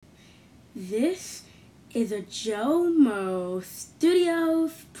This is a JoMo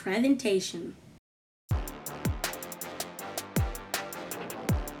Studios presentation.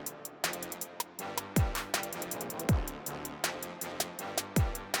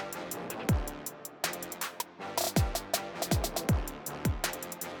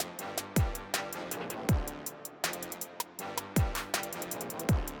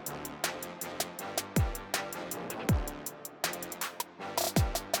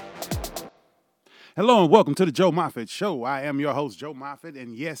 Hello and welcome to the Joe Moffett Show. I am your host, Joe Moffett,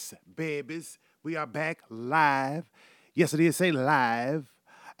 and yes, babies, we are back live. Yes, it is say live,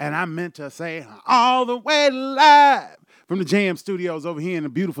 and I meant to say all the way live from the Jam Studios over here in the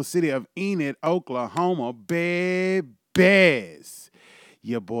beautiful city of Enid, Oklahoma. Babies,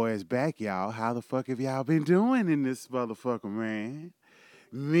 your boy is back, y'all. How the fuck have y'all been doing in this motherfucker, man?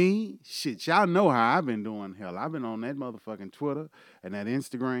 Me? Shit, y'all know how I've been doing. Hell, I've been on that motherfucking Twitter and that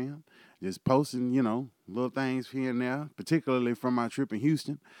Instagram, just posting, little things here and there, particularly from my trip in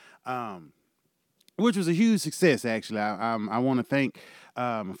Houston, which was a huge success, actually. I want to thank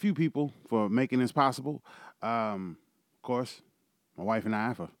a few people for making this possible. Of course, my wife and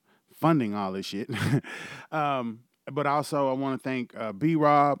I for funding all this shit. But also, I want to thank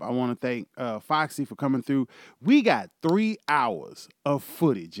B-Rob. I want to thank Foxy for coming through. We got 3 hours of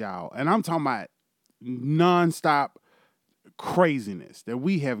footage, y'all. And I'm talking about nonstop craziness that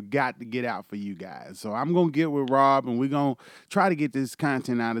we have got to get out for you guys. So I'm going to get with Rob, and we're going to try to get this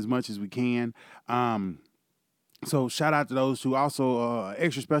content out as much as we can. So shout out to those two. Also,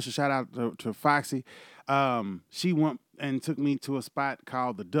 extra special shout out to Foxy. She went and took me to a spot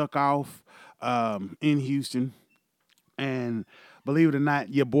called the Duck Off in Houston. And believe it or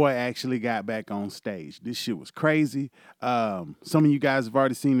not, your boy actually got back on stage. This shit was crazy. Some of you guys have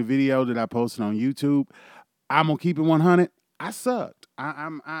already seen the video that I posted on YouTube. I'm going to keep it 100. I sucked.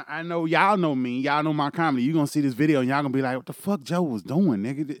 I know y'all know me. Y'all know my comedy. You're going to see this video and y'all going to be like, what the fuck Joe was doing,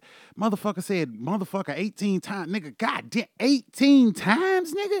 nigga? Motherfucker said motherfucker 18 times. Nigga, goddamn, 18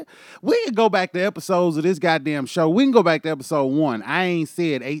 times, nigga? We can go back to episodes of this goddamn show. We can go back to episode 1. I ain't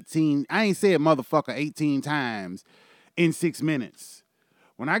said motherfucker 18 times in 6 minutes.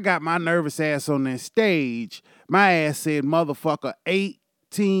 When I got my nervous ass on that stage, my ass said motherfucker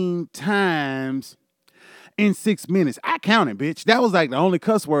 18 times in 6 minutes. I counted, bitch. That was like the only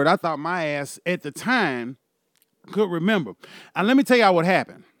cuss word I thought my ass at the time could remember. And let me tell y'all what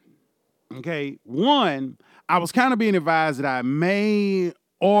happened. Okay, one, I was kind of being advised that I may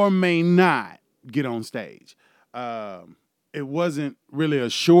or may not get on stage. It wasn't really a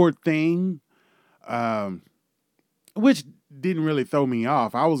short thing. Which didn't really throw me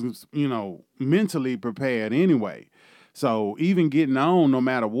off. I was, mentally prepared anyway. So even getting on, no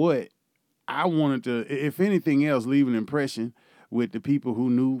matter what, I wanted to, if anything else, leave an impression with the people who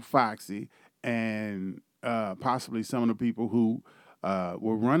knew Foxy and possibly some of the people who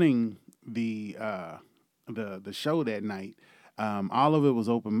were running the show that night. All of it was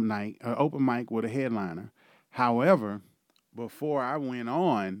open mic with a headliner. However, before I went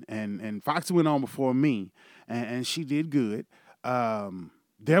on, and Foxy went on before me, and she did good.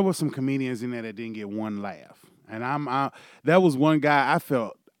 There were some comedians in there that didn't get one laugh, and that was one guy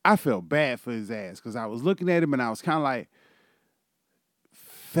I felt bad for his ass because I was looking at him and I was kind of like,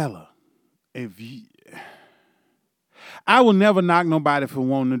 fella, I will never knock nobody for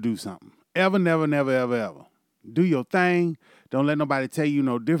wanting to do something. Ever, never, never, ever, ever. Do your thing. Don't let nobody tell you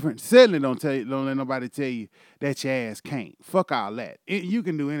no different. Certainly don't let nobody tell you that your ass can't. Fuck all that. You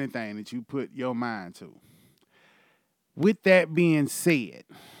can do anything that you put your mind to. With that being said,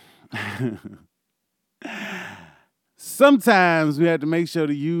 sometimes we have to make sure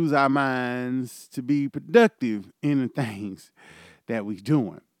to use our minds to be productive in the things that we're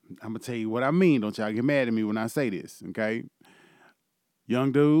doing. I'm going to tell you what I mean. Don't y'all get mad at me when I say this, okay?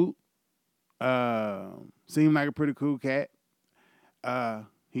 Young dude, seemed like a pretty cool cat.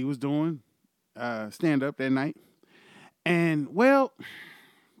 He was doing stand-up that night. And, well,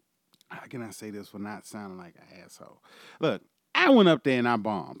 how can I say this without not sounding like an asshole? Look, I went up there and I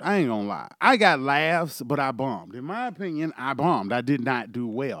bombed. I ain't gonna lie. I got laughs, but I bombed. In my opinion, I bombed. I did not do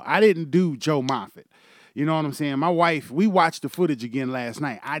well. I didn't do Joe Moffett. You know what I'm saying? My wife, we watched the footage again last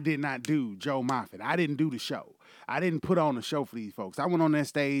night. I did not do Joe Moffett. I didn't do the show. I didn't put on a show for these folks. I went on that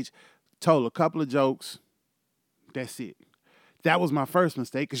stage, told a couple of jokes. That's it. That was my first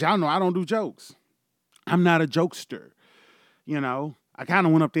mistake, because y'all know I don't do jokes. I'm not a jokester, I kind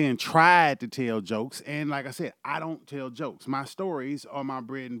of went up there and tried to tell jokes, and like I said, I don't tell jokes. My stories are my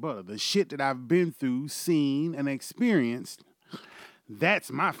bread and butter. The shit that I've been through, seen, and experienced,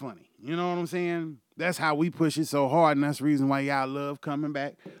 that's my funny. You know what I'm saying? That's how we push it so hard, and that's the reason why y'all love coming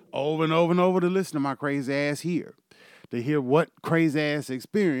back over and over and over to listen to my crazy ass here. To hear what crazy ass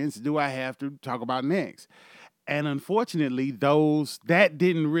experience do I have to talk about next. And unfortunately, that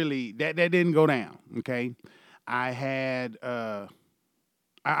didn't go down. Okay. I had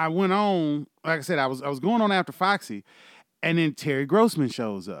I went on, like I said, I was going on after Foxy, and then Terry Grossman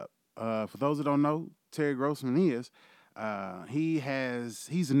shows up. For those that don't know, Terry Grossman is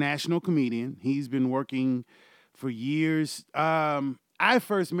he's a national comedian. He's been working for years. I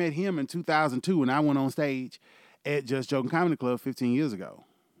first met him in 2002 when I went on stage at Just Joking Comedy Club 15 years ago.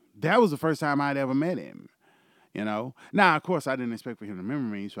 That was the first time I'd ever met him. You know, now of course I didn't expect for him to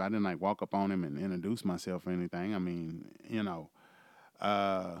remember me, so I didn't like walk up on him and introduce myself or anything. I mean,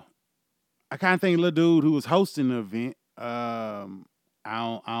 I kind of think little dude who was hosting the event. I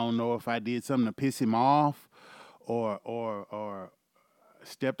don't know if I did something to piss him off, or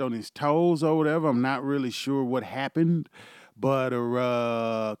stepped on his toes or whatever. I'm not really sure what happened, but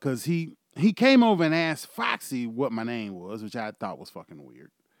cause he came over and asked Foxy what my name was, which I thought was fucking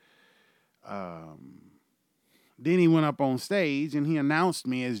weird. Then he went up on stage and he announced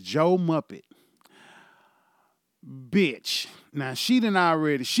me as Joe Moffett. Bitch. Now she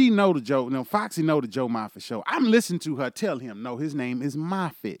know the Joe. No, Foxy know the Joe Moffett Show. I'm listening to her tell him, no, his name is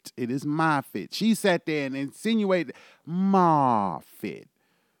Moffett. It is Moffett. She sat there and insinuated Moffett.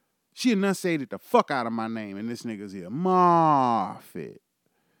 She enunciated the fuck out of my name, and this nigga's here. Moffett.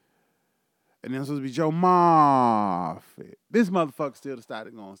 And then it's supposed to be Joe Moffett. This motherfucker still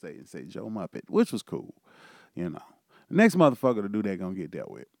decided to go on stage and say Joe Moffett, which was cool. You know. The next motherfucker to do that gonna get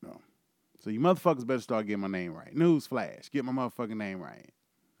dealt with. No. So you motherfuckers better start getting my name right. Newsflash. Get my motherfucking name right.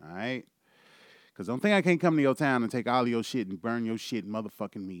 All right? Because don't think I can't come to your town and take all of your shit and burn your shit and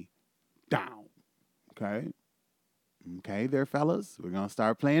motherfucking me down. Okay? Okay, there, fellas. We're going to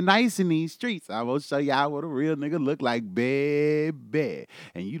start playing nice in these streets. I will show y'all what a real nigga look like, baby.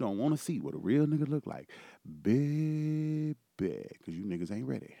 And you don't want to see what a real nigga look like, baby. Because you niggas ain't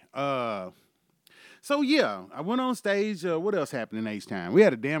ready. So, yeah, I went on stage. What else happened in H-Town? We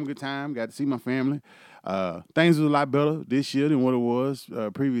had a damn good time. Got to see my family. Things was a lot better this year than what it was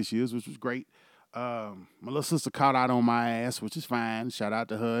previous years, which was great. My little sister caught out on my ass, which is fine. Shout out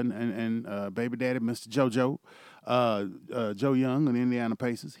to her and baby daddy, Mr. JoJo, Joe Young of the Indiana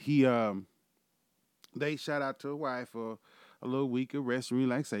Pacers. They shout out to her wife for a little week of rest and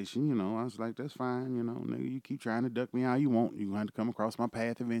relaxation. You know, I was like, that's fine. You know, nigga, you keep trying to duck me all you want. You're going to have to come across my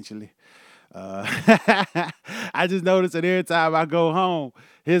path eventually. I just noticed that every time I go home,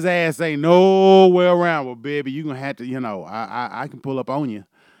 his ass ain't nowhere around. Well, baby, you going to have to, you know, I can pull up on you,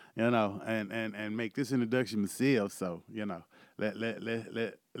 you know, and make this introduction myself. So, you know,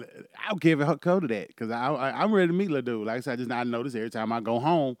 I'll give her code to that because I'm ready to meet little dude. Like I said, I notice every time I go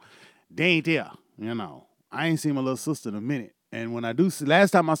home, they ain't there, you know. I ain't seen my little sister in a minute. And when I do see,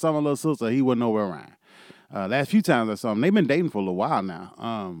 last time I saw my little sister, he wasn't nowhere around. Last few times I saw him, they've been dating for a little while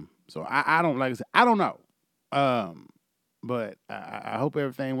now. So I don't, like I said, I don't know. But I hope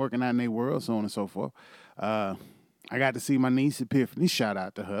everything working out in their world, so on and so forth. I got to see my niece Epiphany. Shout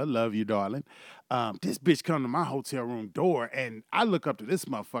out to her. Love you, darling. This bitch come to my hotel room door, and I look up to this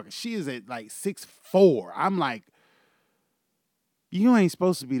motherfucker. She is at like 6'4". I'm like, you ain't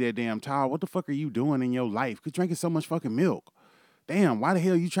supposed to be that damn tall. What the fuck are you doing in your life? Quit drinking so much fucking milk. Damn, why the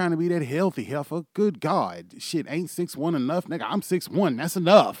hell you trying to be that healthy, heifer? Good God. Shit, ain't 6'1" enough? Nigga, I'm 6'1". That's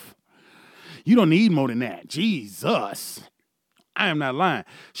enough. You don't need more than that. Jesus. I am not lying.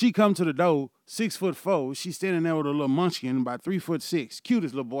 She come to the door, 6'4". She's standing there with a little munchkin, about 3'6".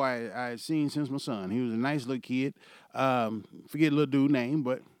 Cutest little boy I had seen since my son. He was a nice little kid. Forget little dude name,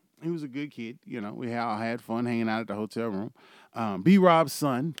 but he was a good kid. You know, we all had fun hanging out at the hotel room. B-Rob's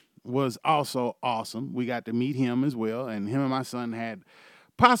son was also awesome. We got to meet him as well, and him and my son had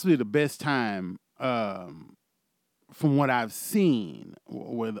possibly the best time from what I've seen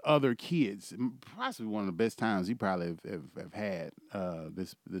with other kids. Possibly one of the best times he probably have had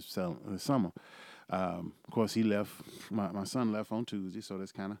this summer. Of course, he left. My son left on Tuesday, so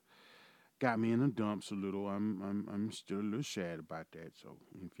that's kind of got me in the dumps a little. I'm still a little sad about that. So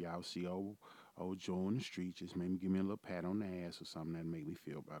if y'all see old Joe in the street, just maybe give me a little pat on the ass or something that make me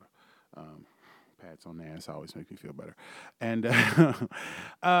feel better. Pats on the ass always make me feel better. And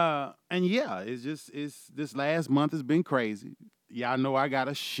yeah, it's this last month has been crazy. Y'all know I got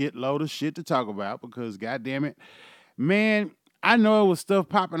a shitload of shit to talk about because goddamn it, man, I know it was stuff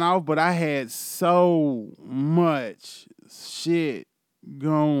popping off, but I had so much shit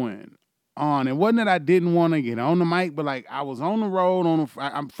going on. It wasn't that I didn't want to get on the mic, but like I was on the road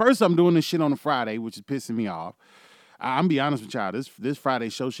first I'm doing this shit on a Friday, which is pissing me off. I'm be honest with y'all. This Friday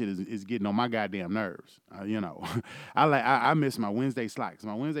show shit is getting on my goddamn nerves. I miss my Wednesday slot because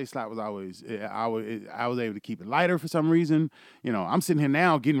my Wednesday slot was always I was able to keep it lighter for some reason. I'm sitting here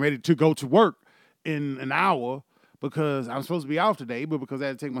now getting ready to go to work in an hour because I'm supposed to be off today, but because I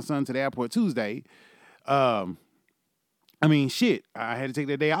had to take my son to the airport Tuesday. Shit, I had to take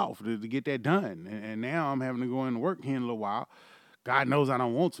that day off to get that done. And now I'm having to go into work here in a little while. God knows I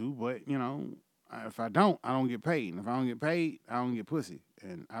don't want to, but, if I don't get paid. And if I don't get paid, I don't get pussy.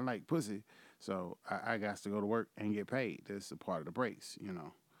 And I like pussy, so I got to go to work and get paid. That's a part of the brace,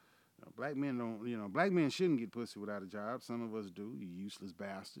 Black men black men shouldn't get pussy without a job. Some of us do, you useless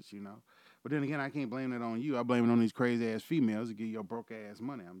bastards, But then again, I can't blame that on you. I blame it on these crazy-ass females that give your broke-ass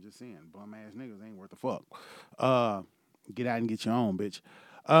money. I'm just saying, bum-ass niggas ain't worth a fuck. Get out and get your own, bitch.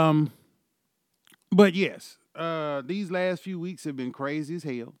 But yes, these last few weeks have been crazy as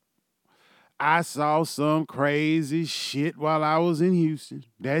hell. I saw some crazy shit while I was in Houston.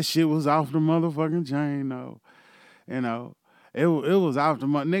 That shit was off the motherfucking chain, though. It was off the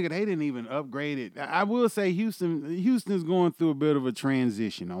nigga. They didn't even upgrade it. I will say Houston's going through a bit of a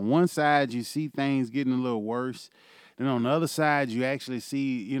transition. On one side, you see things getting a little worse. Then on the other side, you actually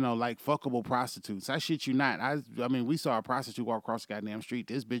see, like fuckable prostitutes. I shit you not. We saw a prostitute walk across the goddamn street.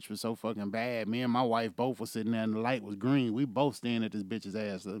 This bitch was so fucking bad. Me and my wife both were sitting there and the light was green. We both staring at this bitch's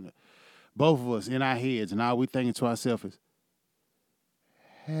ass. Both of us in our heads. And all we thinking to ourselves is,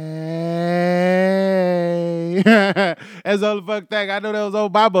 hey. That's the only fucking thing. I know that was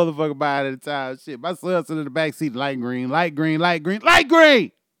old my motherfucking body at the time. Shit, my son sitting in the back seat, light green, light green, light green, light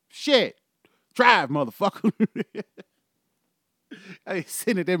green. Shit. Drive, motherfucker. I ain't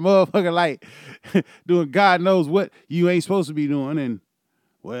sitting at that motherfucking light doing God knows what you ain't supposed to be doing. And,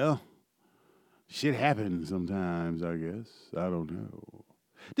 well, shit happens sometimes, I guess. I don't know.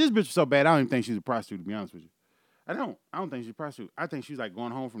 This bitch was so bad, I don't even think she's a prostitute, to be honest with you. I don't think she's a prostitute. I think she's like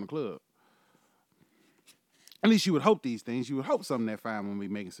going home from the club. At least you would hope these things. You would hope something that fine would be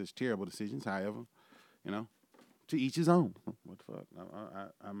making such terrible decisions. However, to each his own. What the fuck?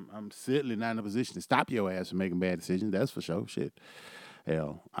 I'm certainly not in a position to stop your ass from making bad decisions. That's for sure. Shit.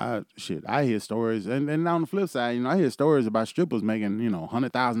 Hell, I hear stories, and on the flip side, I hear stories about strippers making,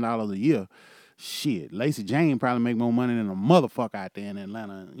 $100,000 a year. Shit, Lacey Jane probably make more money than a motherfucker out there in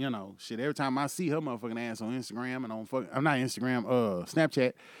Atlanta. Shit, every time I see her motherfucking ass on Instagram and I'm not Instagram,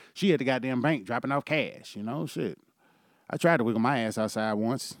 Snapchat, she at the goddamn bank dropping off cash, shit. I tried to wiggle my ass outside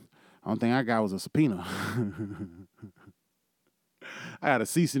once. Only thing I got was a subpoena. I got a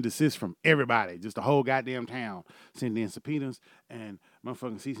cease and desist from everybody, just the whole goddamn town, sending in subpoenas and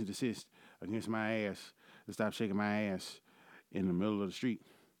motherfucking cease and desist against my ass to stop shaking my ass in the middle of the street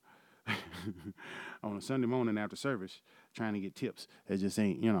on a Sunday morning after service, trying to get tips. It just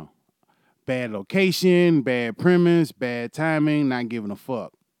ain't, bad location, bad premise, bad timing, not giving a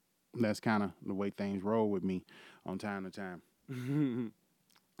fuck. That's kind of the way things roll with me on time to time.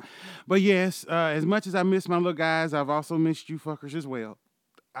 But yes, as much as I miss my little guys, I've also missed you fuckers as well.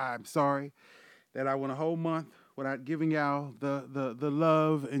 I'm sorry that I went a whole month without giving y'all the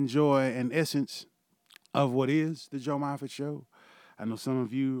love and joy and essence of what is the Joe Moffett Show. I know some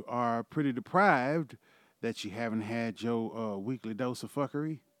of you are pretty deprived that you haven't had your weekly dose of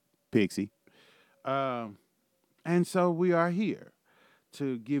fuckery, Pixie. And so we are here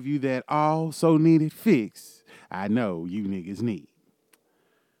to give you that all so needed fix I know you niggas need.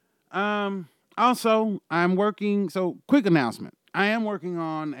 Also, I'm working, so quick announcement. I am working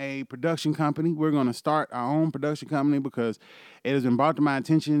on a production company. We're going to start our own production company because it has been brought to my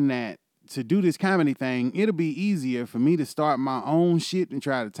attention that to do this comedy thing, it'll be easier for me to start my own shit and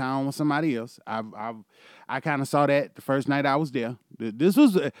try to tie on with somebody else. I kind of saw that the first night I was there. This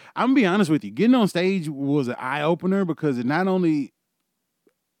was, I'm going to be honest with you, getting on stage was an eye-opener because it not only,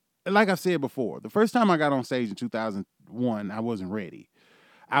 like I said before, the first time I got on stage in 2001, I wasn't ready.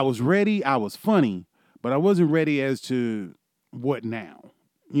 I was ready, I was funny, but I wasn't ready as to what now.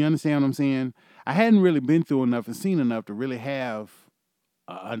 You understand what I'm saying? I hadn't really been through enough and seen enough to really have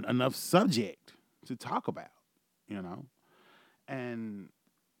enough subject to talk about, And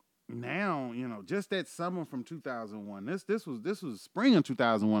now, just that summer from 2001, this was spring of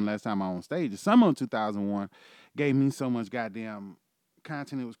 2001 last time I was on stage. The summer of 2001 gave me so much goddamn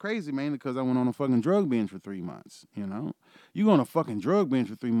content. It was crazy, mainly because I went on a fucking drug binge for 3 months, You go on a fucking drug binge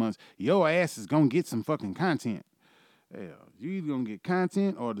for 3 months, your ass is gonna get some fucking content. Hell, you either gonna get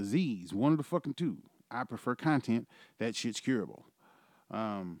content or disease, one of the fucking two. I prefer content. That shit's curable.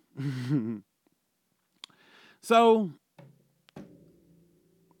 So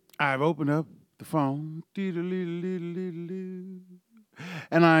I've opened up the phone,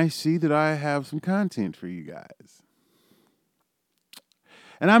 and I see that I have some content for you guys.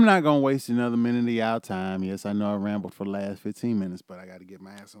 And I'm not going to waste another minute of y'all time. Yes, I know I rambled for the last 15 minutes, but I got to get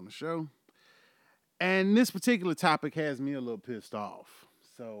my ass on the show. And this particular topic has me a little pissed off.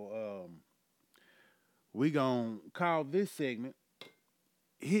 So we going to call this segment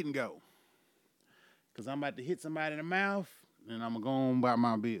Hit and Go. Because I'm about to hit somebody in the mouth, and I'm going to go on about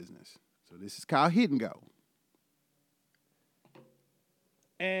my business. So this is called Hit and Go.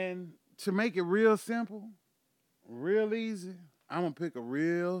 And to make it real simple, real easy, I'm going to pick a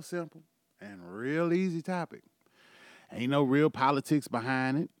real simple and real easy topic. Ain't no real politics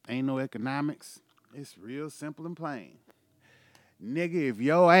behind it. Ain't no economics. It's real simple and plain. Nigga,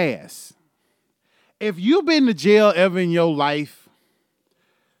 if you been to jail ever in your life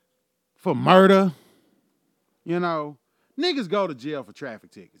for murder, niggas go to jail for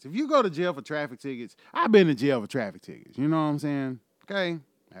traffic tickets. If you go to jail for traffic tickets, I've been to jail for traffic tickets. You know what I'm saying? Okay?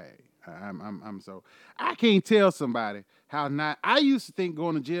 Hey, I can't tell somebody how not. I used to think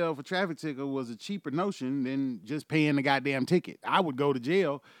going to jail for traffic ticket was a cheaper notion than just paying the goddamn ticket. I would go to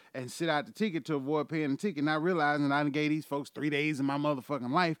jail and sit out the ticket to avoid paying the ticket, not realizing that I done gave these folks 3 days of my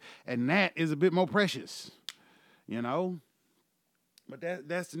motherfucking life, and that is a bit more precious, But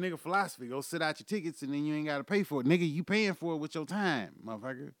that's the nigga philosophy. Go sit out your tickets and then you ain't got to pay for it. Nigga, you paying for it with your time,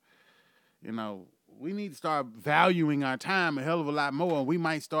 motherfucker. We need to start valuing our time a hell of a lot more, and we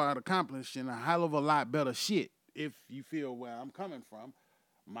might start accomplishing a hell of a lot better shit if you feel where I'm coming from,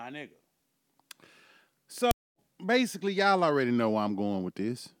 my nigga. So, basically, y'all already know where I'm going with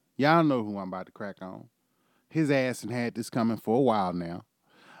this. Y'all know who I'm about to crack on. His ass and had this coming for a while now.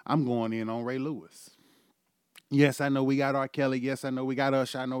 I'm going in on Ray Lewis. Yes, I know we got R. Kelly. Yes, I know we got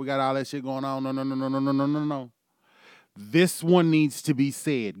Usher. I know we got all that shit going on. No. This one needs to be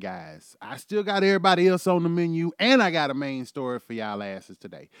said, guys. I still got everybody else on the menu, and I got a main story for y'all asses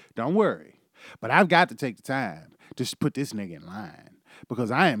today. Don't worry. But I've got to take the time to put this nigga in line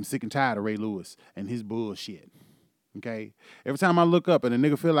because I am sick and tired of Ray Lewis and his bullshit. Okay? Every time I look up and a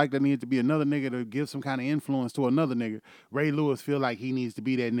nigga feel like there needs to be another nigga to give some kind of influence to another nigga, Ray Lewis feel like he needs to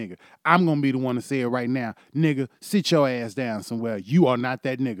be that nigga. I'm going to be the one to say it right now. Nigga, sit your ass down somewhere. You are not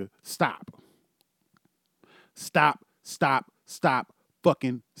that nigga. Stop. Stop,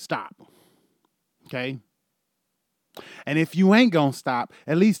 fucking stop. Okay? And if you ain't gonna stop,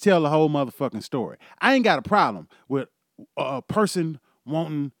 at least tell the whole motherfucking story. I ain't got a problem with a person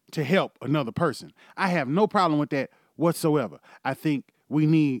wanting to help another person. I have no problem with that whatsoever. I think we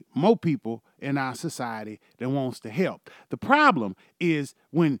need more people in our society that wants to help. The problem is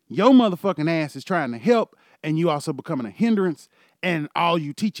when your motherfucking ass is trying to help and you also becoming a hindrance and all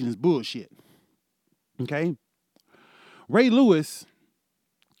you teaching is bullshit. Okay? Ray Lewis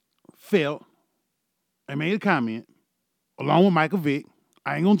felt and made a comment along with Michael Vick.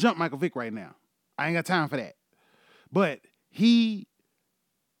 I ain't gonna jump Michael Vick right now. I ain't got time for that. But he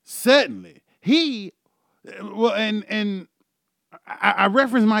certainly, I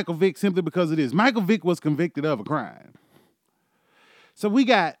reference Michael Vick simply because it is. Michael Vick was convicted of a crime. So we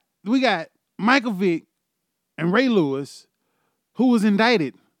got Michael Vick and Ray Lewis, who was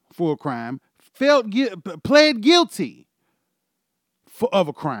indicted for a crime, pled guilty of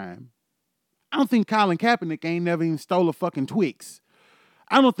a crime. I don't think Colin Kaepernick ain't never even stole a fucking Twix.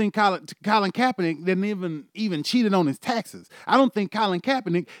 I don't think Colin Kaepernick didn't even cheated on his taxes. I don't think Colin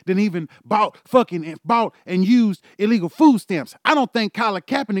Kaepernick didn't even bought and used illegal food stamps. I don't think Colin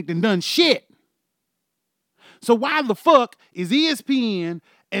Kaepernick done shit. So why the fuck is ESPN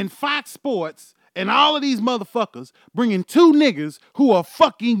and Fox Sports and all of these motherfuckers bringing two niggas who are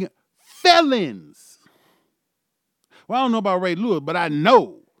fucking felons? Well, I don't know about Ray Lewis, but I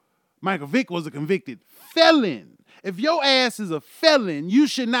know Michael Vick was a convicted felon. If your ass is a felon, you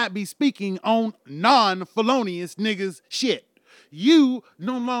should not be speaking on non-felonious niggas shit. You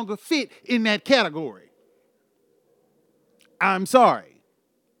no longer fit in that category. I'm sorry.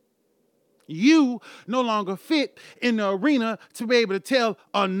 You no longer fit in the arena to be able to tell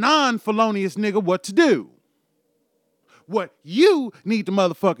a non-felonious nigga what to do. What you need to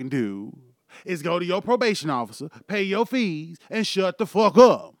motherfucking do is go to your probation officer, pay your fees, and shut the fuck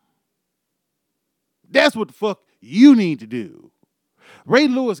up. That's what the fuck you need to do. Ray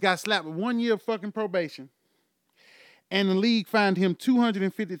Lewis got slapped with 1 year of fucking probation, and the league fined him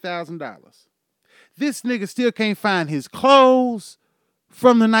 $250,000. This nigga still can't find his clothes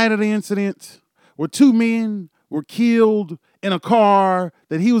from the night of the incident where two men were killed in a car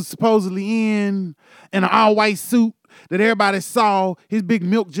that he was supposedly in an all-white suit that everybody saw his big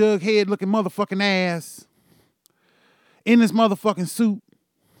milk jug head looking motherfucking ass in this motherfucking suit,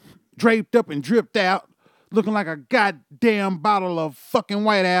 draped up and dripped out, looking like a goddamn bottle of fucking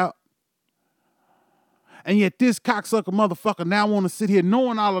whiteout. And yet this cocksucker motherfucker now want to sit here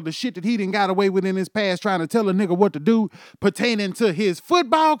knowing all of the shit that he done got away with in his past, trying to tell a nigga what to do pertaining to his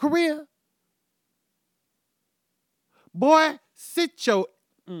football career. Boy, sit your...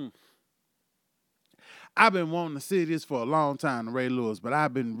 I've been wanting to say this for a long time to Ray Lewis, but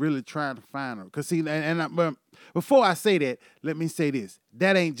I've been really trying to find her. Cause see, but before I say that, let me say this: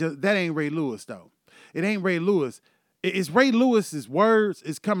 that ain't Ray Lewis though. It ain't Ray Lewis. It's Ray Lewis's words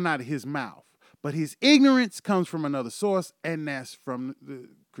is coming out of his mouth, but his ignorance comes from another source, and that's from the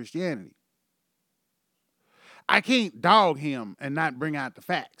Christianity. I can't dog him and not bring out the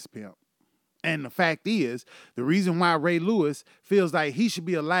facts, pimp. And the fact is, the reason why Ray Lewis feels like he should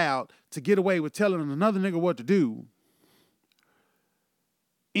be allowed to get away with telling another nigga what to do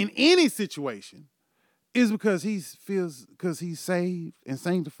in any situation is because he's saved and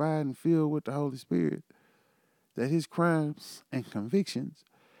sanctified and filled with the Holy Spirit, that his crimes and convictions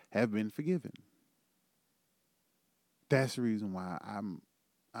have been forgiven. That's the reason why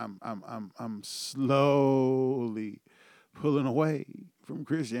I'm slowly pulling away from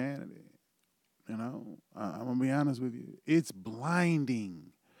Christianity. You know, I'm going to be honest with you. It's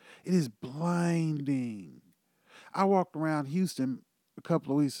blinding. It is blinding. I walked around Houston a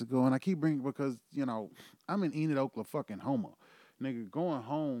couple of weeks ago, and I keep bringing because, you know, I'm in Enid, Oklahoma. Nigga, going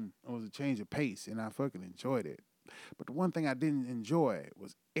home was a change of pace, and I fucking enjoyed it. But the one thing I didn't enjoy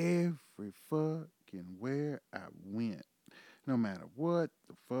was every fucking where I went. No matter what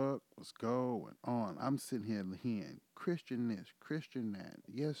the fuck was going on, I'm sitting here hearing Christian this, Christian that.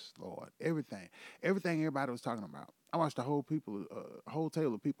 Yes, Lord. Everything everybody was talking about. I watched a whole table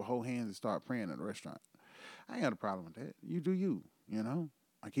of people hold hands and start praying at a restaurant. I ain't got a problem with that. You do you, you know.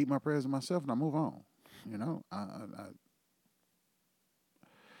 I keep my prayers to myself and I move on, you know.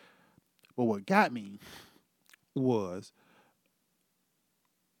 But what got me was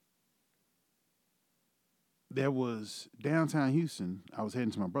there was downtown Houston. I was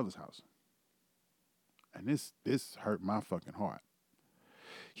heading to my brother's house. And this hurt my fucking heart.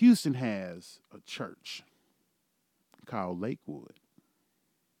 Houston has a church called Lakewood.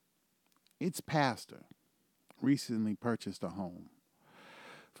 Its pastor recently purchased a home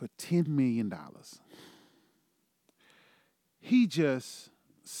for $10 million. He just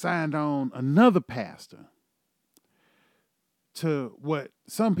signed on another pastor to what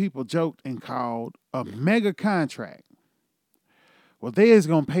some people joked and called a mega contract. Well, they is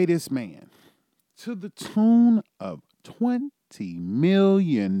going to pay this man to the tune of $20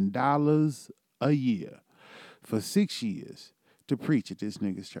 million a year for 6 years to preach at this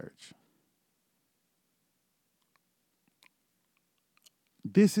nigga's church.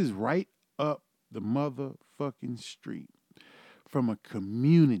 This is right up the motherfucking street from a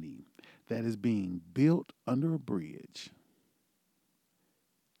community that is being built under a bridge.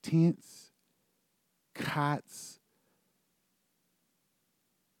 Tents, cots,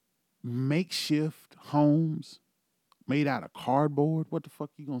 makeshift homes made out of cardboard. What the fuck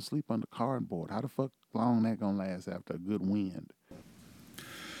you gonna sleep under cardboard? How the fuck long that gonna last after a good wind?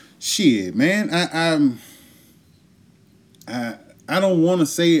 Shit, man. I don't want to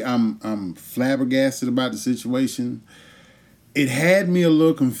say I'm flabbergasted about the situation. It had me a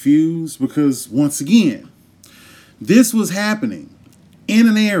little confused because once again, this was happening in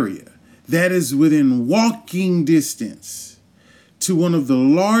an area that is within walking distance to one of the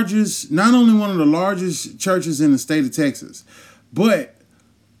largest, not only one of the largest churches in the state of Texas, but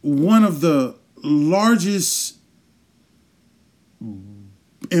one of the largest,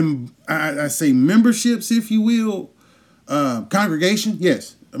 I say memberships, if you will, congregation.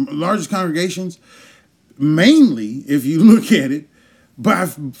 Yes, largest congregations, mainly, if you look at it, by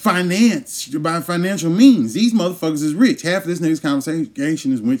financial means. These motherfuckers is rich. Half of this nigga's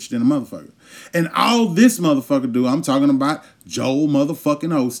congregation is rich than a motherfucker. And all this motherfucker do, I'm talking about Joe motherfucking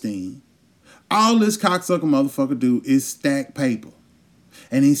Osteen. All this cocksucker motherfucker do is stack paper.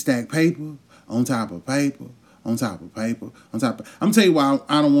 And he stack paper on top of paper, on top of paper, on top of... I'm tell you why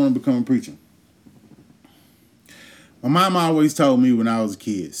I don't want to become a preacher. My mom always told me when I was a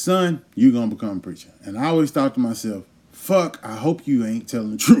kid, son, you're going to become a preacher. And I always thought to myself, fuck, I hope you ain't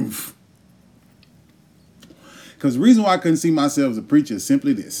telling the truth. Because the reason why I couldn't see myself as a preacher is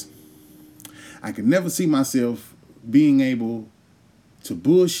simply this. I could never see myself being able to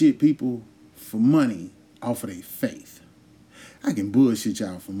bullshit people for money off of their faith. I can bullshit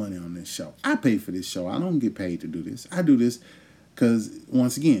y'all for money on this show. I pay for this show. I don't get paid to do this. I do this because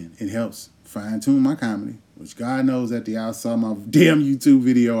once again, it helps fine-tune my comedy, which God knows at the out saw my damn YouTube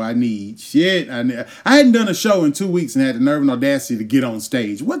video I need. Shit, I hadn't done a show in 2 weeks and had the nerve and audacity to get on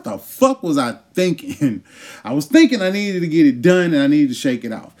stage. What the fuck was I thinking? I was thinking I needed to get it done and I needed to shake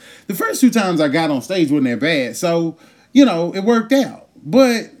it off. The first 2 times I got on stage wasn't that bad, so, you know, it worked out.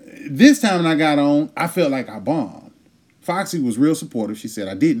 But this time when I got on, I felt like I bombed. Foxy was real supportive. She said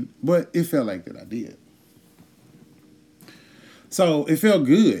I didn't, but it felt like that I did. So it felt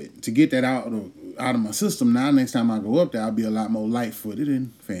good to get that out of my system. Now, next time I go up there, I'll be a lot more light-footed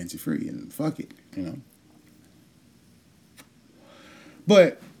and fancy-free, and fuck it, you know.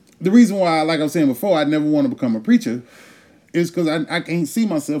 But the reason why, like I was saying before, I never want to become a preacher is because I can't see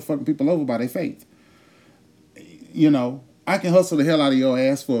myself fucking people over by their faith. You know, I can hustle the hell out of your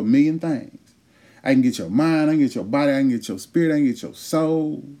ass for a million things. I can get your mind, I can get your body, I can get your spirit, I can get your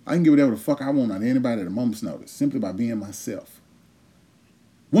soul. I can get whatever the fuck I want out of anybody at a moment's notice, simply by being myself.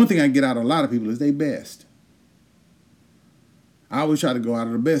 One thing I get out of a lot of people is they best. I always try to go out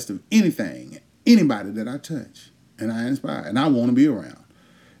of the best of anything, anybody that I touch, and I inspire, and I want to be around.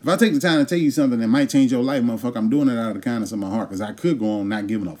 If I take the time to tell you something that might change your life, motherfucker, I'm doing it out of the kindness of my heart, because I could go on not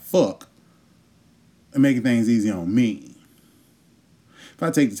giving a fuck and making things easy on me. If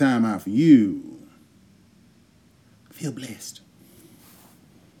I take the time out for you, I feel blessed.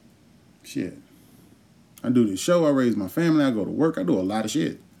 Shit. I do this show, I raise my family, I go to work, I do a lot of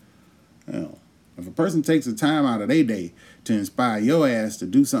shit. You know, if a person takes the time out of their day to inspire your ass to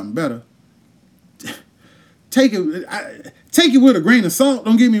do something better, take it with a grain of salt,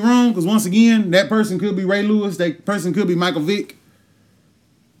 don't get me wrong, because once again, that person could be Ray Lewis, that person could be Michael Vick,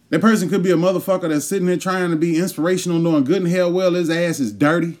 that person could be a motherfucker that's sitting there trying to be inspirational, knowing good and hell well his ass is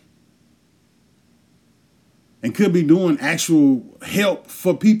dirty, and could be doing actual help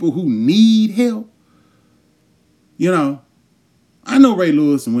for people who need help. You know, I know Ray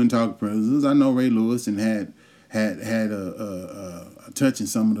Lewis and went talk prisons. I know Ray Lewis and had a touch in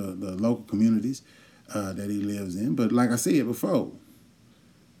some of the local communities that he lives in. But like I said before,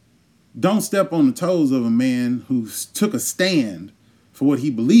 don't step on the toes of a man who took a stand for what he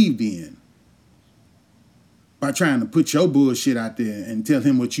believed in by trying to put your bullshit out there and tell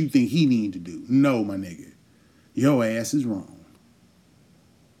him what you think he need to do. No, my nigga, your ass is wrong.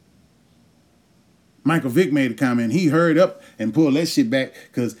 Michael Vick made a comment. He hurried up and pulled that shit back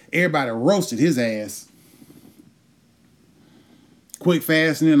because everybody roasted his ass quick,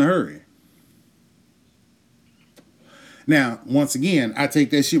 fast, and in a hurry. Now, once again, I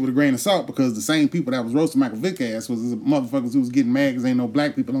take that shit with a grain of salt because the same people that was roasting Michael Vick ass was the motherfuckers who was getting mad because ain't no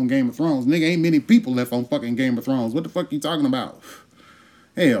black people on Game of Thrones. Nigga, ain't many people left on fucking Game of Thrones. What the fuck you talking about?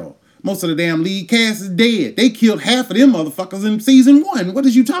 Hell, most of the damn lead cast is dead. They killed half of them motherfuckers in season 1. What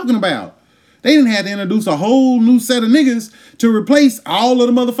is you talking about? They didn't have to introduce a whole new set of niggas to replace all of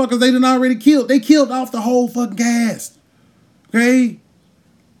the motherfuckers they done already killed. They killed off the whole fucking cast. Okay?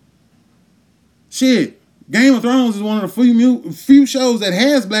 Shit. Game of Thrones is one of the few shows that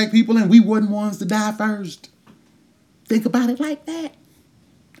has black people and we wasn't ones to die first. Think about it like that.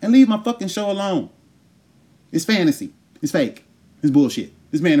 And leave my fucking show alone. It's fantasy. It's fake. It's bullshit.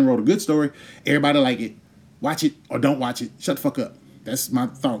 This man wrote a good story. Everybody like it. Watch it or don't watch it. Shut the fuck up. That's my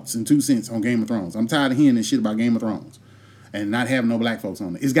thoughts and 2 cents on Game of Thrones. I'm tired of hearing this shit about Game of Thrones and not having no black folks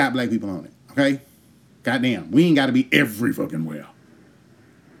on it. It's got black people on it, okay? Goddamn, we ain't got to be every fucking well.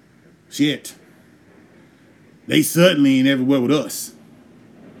 Shit. They certainly ain't everywhere with us.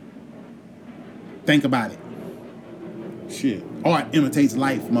 Think about it. Shit. Art imitates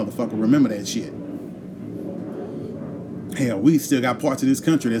life, motherfucker. Remember that shit. Hell, we still got parts of this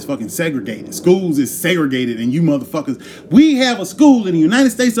country that's fucking segregated. Schools is segregated, and you motherfuckers. We have a school in the United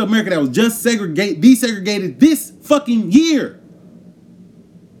States of America that was just desegregated this fucking year.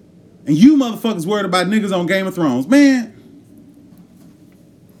 And you motherfuckers worried about niggas on Game of Thrones. Man,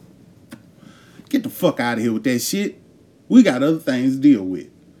 get the fuck out of here with that shit. We got other things to deal with.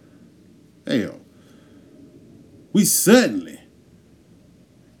 Hell, we suddenly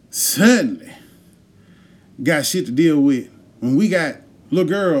got shit to deal with when we got little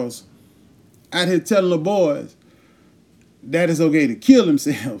girls out here telling little boys that it's okay to kill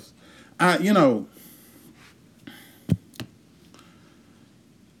themselves.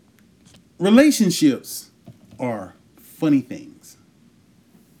 Relationships are funny things.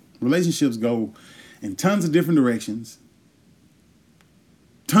 Relationships go in tons of different directions.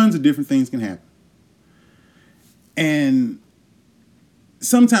 Tons of different things can happen. And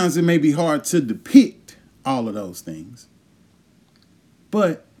sometimes it may be hard to depict all of those things.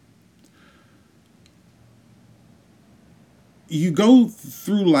 But you go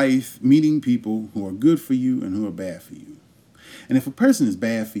through life meeting people who are good for you and who are bad for you. And if a person is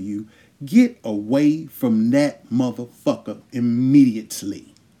bad for you, get away from that motherfucker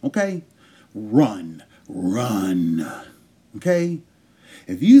immediately. Okay? Run. Okay?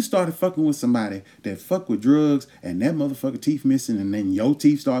 If you started fucking with somebody that fuck with drugs and that motherfucker teeth missing and then your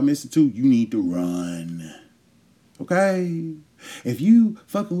teeth start missing too, you need to run. Okay? If you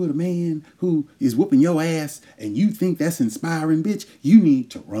fucking with a man who is whooping your ass and you think that's inspiring, bitch, you need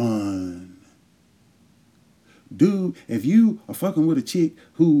to run. Dude, if you are fucking with a chick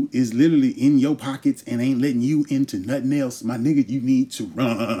who is literally in your pockets and ain't letting you into nothing else, my nigga, you need to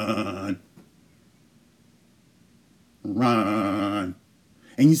run. Run.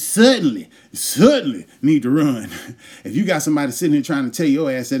 And you certainly need to run. If you got somebody sitting here trying to tell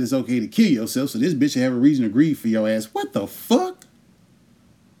your ass that it's okay to kill yourself so this bitch will have a reason to grieve for your ass, what the fuck?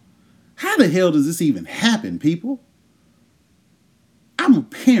 How the hell does this even happen, people? I'm a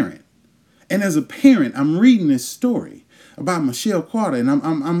parent. And as a parent, I'm reading this story about Michelle Carter, and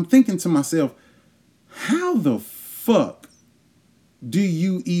I'm thinking to myself, how the fuck do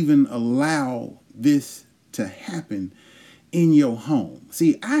you even allow this to happen in your home?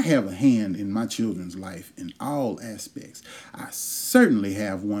 See, I have a hand in my children's life in all aspects. I certainly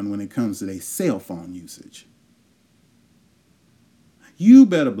have one when it comes to their cell phone usage. You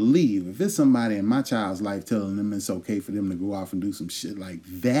better believe if it's somebody in my child's life telling them it's okay for them to go off and do some shit like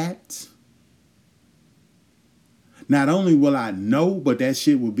that, not only will I know, but that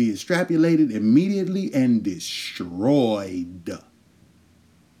shit will be extrapolated immediately and destroyed.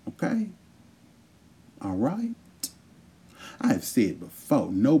 Okay? All right? I've said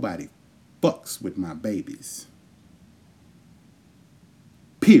before, nobody fucks with my babies.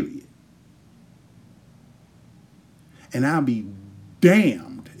 Period. And I'll be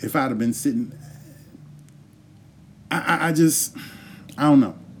damned if I'd have been sitting. I don't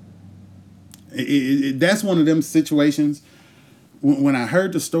know. That's one of them situations. When I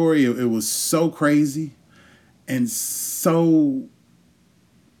heard the story, it was so crazy and so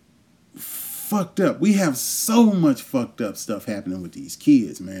fucked up. We have so much fucked up stuff happening with these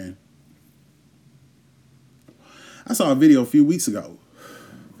kids, man. I saw a video a few weeks ago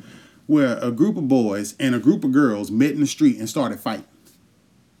where a group of boys and a group of girls met in the street and started fighting.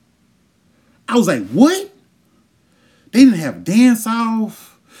 I was like, what? They didn't have a dance off.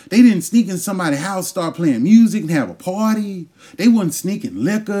 They didn't sneak in somebody's house, start playing music and have a party. They wasn't sneaking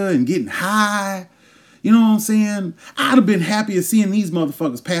liquor and getting high. You know what I'm saying? I'd have been happier seeing these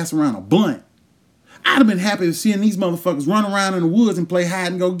motherfuckers pass around a blunt. I'd have been happier seeing these motherfuckers run around in the woods and play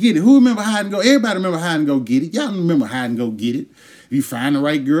hide and go get it. Who remember hide and go? Everybody remember hide and go get it. Y'all remember hide and go get it. If you find the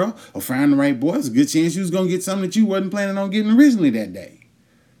right girl or find the right boy, it's a good chance you was going to get something that you wasn't planning on getting originally that day.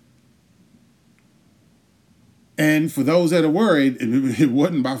 And for those that are worried, it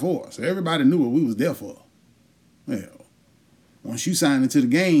wasn't by force. Everybody knew what we was there for. Well, once you sign into the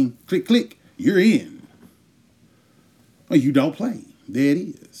game, click, click, you're in. Or you don't play. There it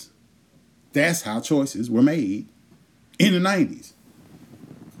is. That's how choices were made in the 90s.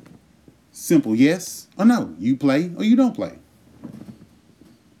 Simple yes or no. You play or you don't play.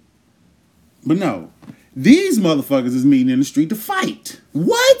 But no, these motherfuckers is meeting in the street to fight.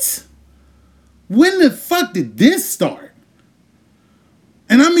 What? When the fuck did this start?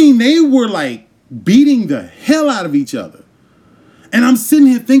 And I mean, they were like beating the hell out of each other. And I'm sitting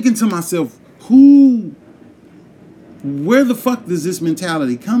here thinking to myself, where the fuck does this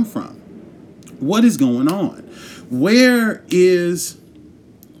mentality come from? What is going on? Where is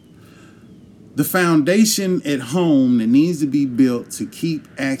the foundation at home that needs to be built to keep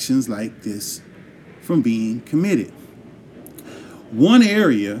actions like this from being committed? One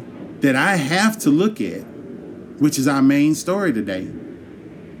area that I have to look at, which is our main story today,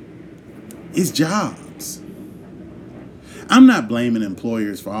 is jobs. I'm not blaming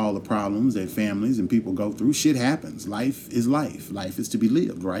employers for all the problems that families and people go through. Shit happens. Life is life. Life is to be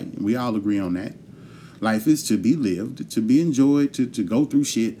lived, right? And we all agree on that. Life is to be lived, to be enjoyed, to go through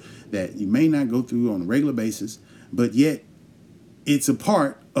shit that you may not go through on a regular basis, but yet it's a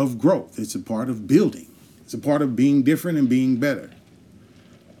part of growth. It's a part of building. It's a part of being different and being better.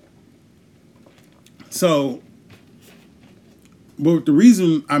 So, but the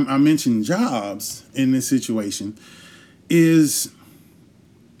reason I mentioned jobs in this situation is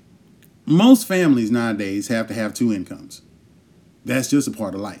most families nowadays have to have two incomes. That's just a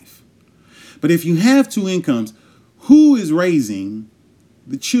part of life. But if you have two incomes, who is raising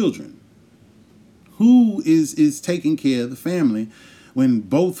the children? Who is taking care of the family when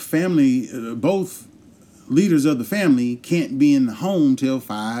both leaders of the family can't be in the home till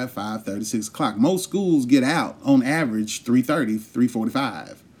 5:30, 6 o'clock. Most schools get out on average 3:30,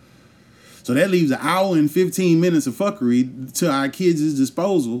 3:45. So that leaves an hour and 15 minutes of fuckery to our kids'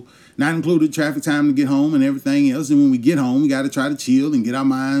 disposal, not included traffic time to get home and everything else. And when we get home, we got to try to chill and get our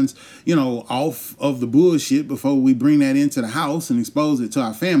minds, off of the bullshit before we bring that into the house and expose it to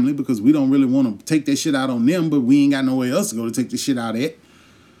our family, because we don't really want to take that shit out on them, but we ain't got nowhere else to go to take the shit out at.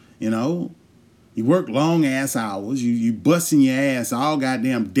 You work long ass hours. You busting your ass all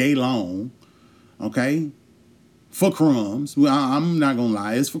goddamn day long, okay? For crumbs. Well, I'm not gonna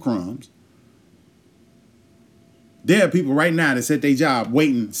lie, it's for crumbs. There are people right now that's at their job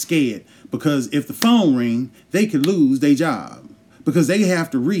waiting, scared, because if the phone ring, they could lose their job because they have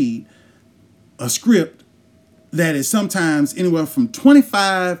to read a script that is sometimes anywhere from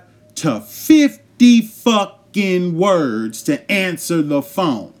 25 to 50 fucking words to answer the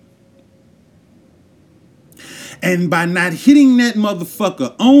phone. And by not hitting that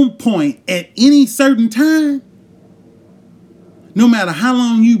motherfucker on point at any certain time, no matter how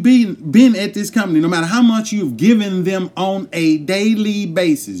long you've been at this company, no matter how much you've given them on a daily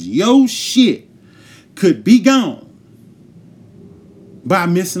basis, your shit could be gone by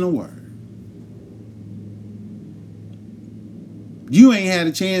missing a word. You ain't had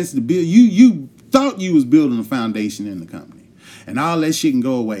a chance to build. You thought you was building a foundation in the company, and all that shit can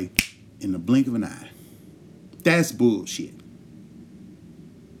go away in the blink of an eye. That's bullshit.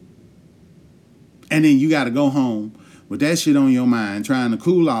 And then you got to go home with that shit on your mind, trying to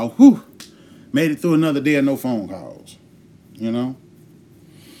cool off. Whew, made it through another day of no phone calls.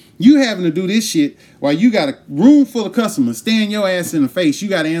 You having to do this shit while you got a room full of customers staring your ass in the face. You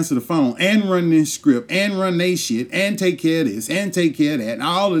got to answer the phone and run this script and run they shit and take care of this and take care of that and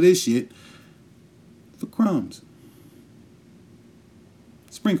all of this shit for crumbs.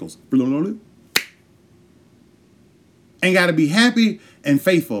 Sprinkles. And got to be happy and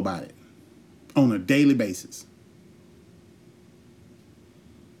faithful about it on a daily basis.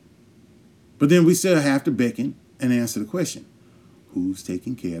 But then we still have to beckon and answer the question, who's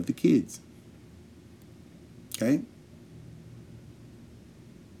taking care of the kids? Okay?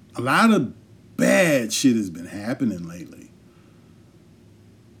 A lot of bad shit has been happening lately.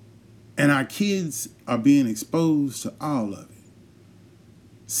 And our kids are being exposed to all of it.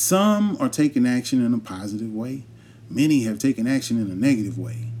 Some are taking action in a positive way. Many have taken action in a negative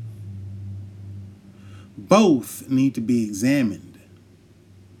way. Both need to be examined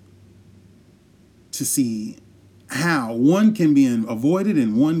to see how one can be avoided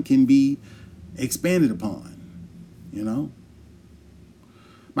and one can be expanded upon.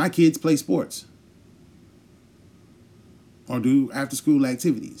 My kids play sports or do after school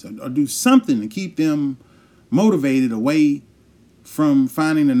activities or do something to keep them motivated away from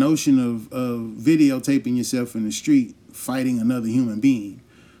finding the notion of videotaping yourself in the street fighting another human being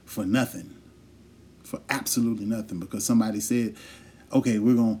for nothing, for absolutely nothing, because somebody said, okay,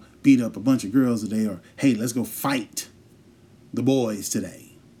 we're going to beat up a bunch of girls today, or hey, let's go fight the boys today.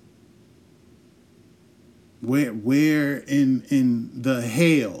 Where in the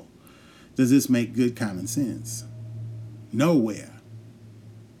hell does this make good common sense? Nowhere.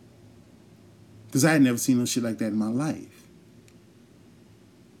 Because I had never seen no shit like that in my life.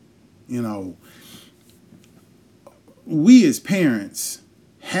 We as parents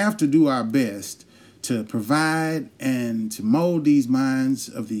have to do our best to provide and to mold these minds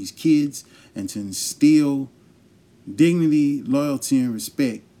of these kids and to instill dignity, loyalty, and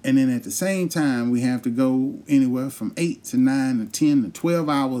respect. And then at the same time, we have to go anywhere from 8 to 9 to 10 to 12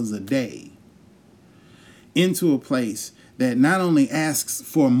 hours a day into a place that not only asks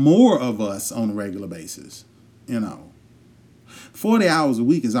for more of us on a regular basis. 40 hours a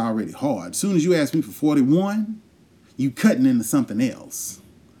week is already hard. As soon as you ask me for 41, you cutting into something else.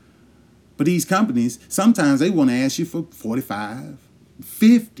 But these companies, sometimes they want to ask you for 45,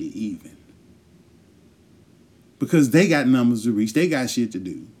 50 even. Because they got numbers to reach. They got shit to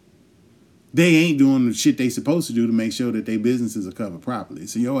do. They ain't doing the shit they supposed to do to make sure that their businesses are covered properly.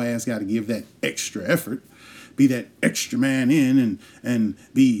 So your ass got to give that extra effort, be that extra man in and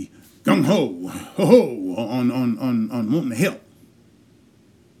be gung-ho, ho-ho on wanting to help.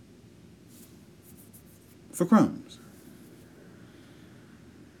 For crumbs.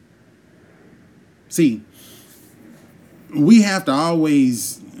 See, we have to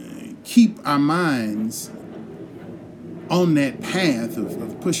always keep our minds on that path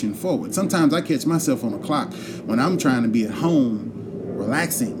of pushing forward. Sometimes I catch myself on the clock when I'm trying to be at home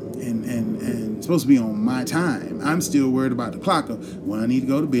relaxing and supposed to be on my time. I'm still worried about the clock of when I need to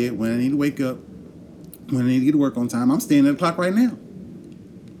go to bed, when I need to wake up, when I need to get to work on time. I'm staying at the clock right now.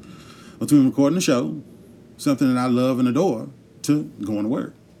 Between recording the show, something that I love and adore, to going to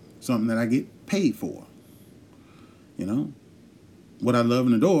work. Something that I get paid for. what I love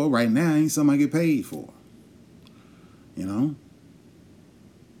and adore right now ain't something I get paid for. You know?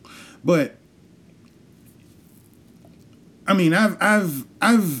 But I mean, I've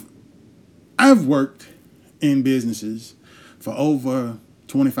worked in businesses for over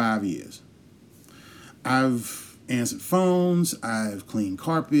 25 years. I've answered phones, I've cleaned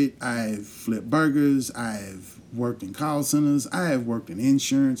carpet, I've flipped burgers, I've worked in call centers, I have worked in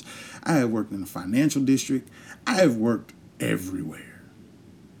insurance, I have worked in the financial district, I have worked everywhere.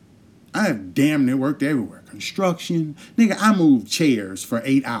 I have damn near worked everywhere. Construction. Nigga, I moved chairs for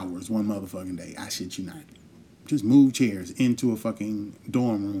 8 hours one motherfucking day. I shit you not. Just moved chairs into a fucking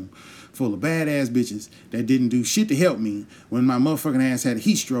dorm room full of badass bitches that didn't do shit to help me when my motherfucking ass had a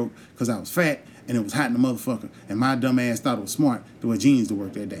heat stroke because I was fat and it was hot in the motherfucker and my dumb ass thought it was smart to wear jeans to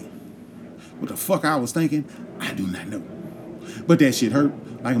work that day. What the fuck I was thinking, I do not know. But that shit hurt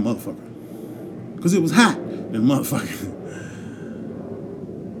like a motherfucker. Because it was hot than a motherfucker.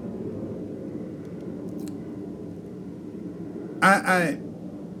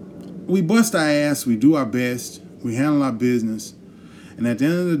 We bust our ass, we do our best, we handle our business, and at the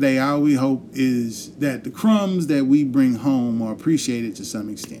end of the day, all we hope is that the crumbs that we bring home are appreciated to some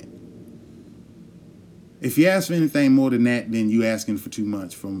extent. If you ask for anything more than that, then you're asking for too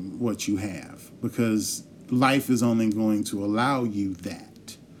much from what you have, because life is only going to allow you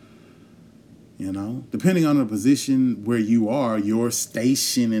that. You know, depending on the position where you are, your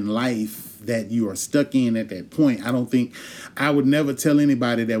station in life that you are stuck in at that point, I would never tell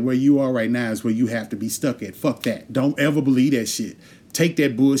anybody that where you are right now is where you have to be stuck at. Fuck that. Don't ever believe that shit. Take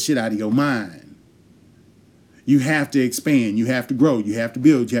that bullshit out of your mind. You have to expand. You have to grow. You have to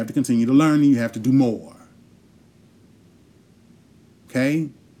build. You have to continue to learn. And you have to do more.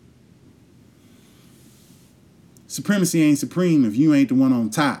 Okay? Supremacy ain't supreme if you ain't the one on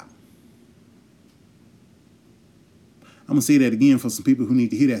top. I'm going to say that again for some people who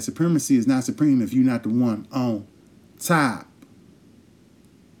need to hear that. Supremacy is not supreme if you're not the one on top.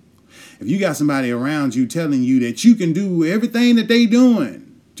 If you got somebody around you telling you that you can do everything that they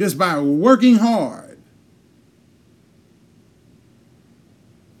doing just by working hard.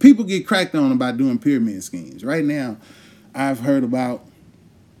 People get cracked on about doing pyramid schemes. Right now, I've heard about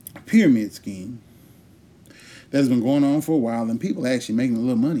a pyramid scheme that's been going on for a while and people are actually making a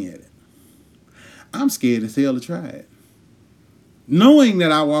little money at it. I'm scared as hell to try it. Knowing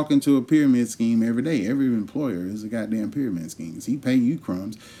that I walk into a pyramid scheme every day. Every employer is a goddamn pyramid scheme. He pay you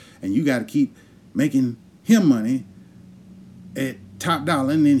crumbs, and you got to keep making him money at top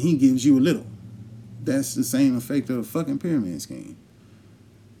dollar, and then he gives you a little. That's the same effect of a fucking pyramid scheme.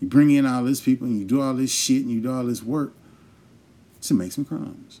 You bring in all these people, and you do all this shit, and you do all this work to make some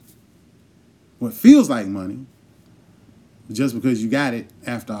crumbs. What feels like money, just because you got it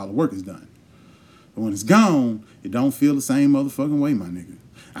after all the work is done. But when it's gone, it don't feel the same motherfucking way, my nigga.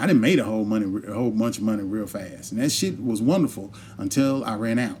 I done made a whole bunch of money real fast. And that shit was wonderful until I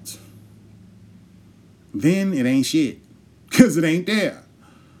ran out. Then it ain't shit. Because it ain't there.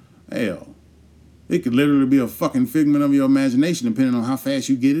 Hell, it could literally be a fucking figment of your imagination depending on how fast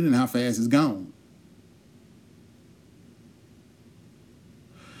you get it and how fast it's gone.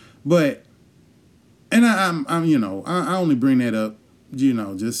 But, and I'm you know, I only bring that up, you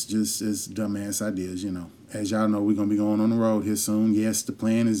know, just as dumbass ideas, you know. As y'all know, we're going to be going on the road here soon. Yes, the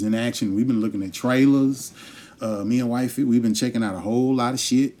plan is in action. We've been looking at trailers. Me and wifey, we've been checking out a whole lot of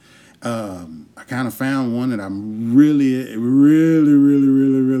shit. I kind of found one that I'm really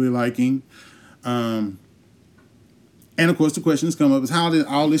liking. And, of course, the question that's come up is how did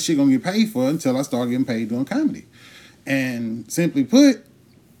all this shit going to get paid for until I start getting paid doing comedy? And simply put,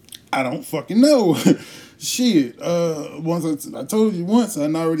 I don't fucking know. Shit. Once I told you once, I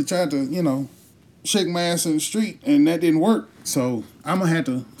already tried to, you know, shake my ass in the street, and that didn't work. So I'm going to have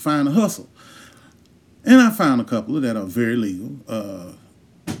to find a hustle. And I found a couple that are very legal,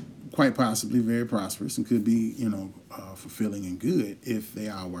 quite possibly very prosperous, and could be, you know, fulfilling and good if they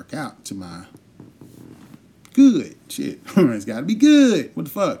all work out to my good. Shit. It's got to be good. What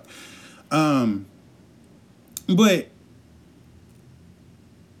the fuck? But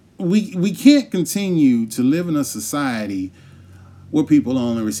we can't continue to live in a society where people are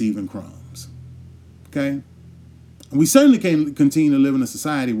only receiving crumbs. Okay? We certainly can't continue to live in a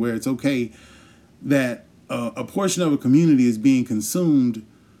society where it's okay that a portion of a community is being consumed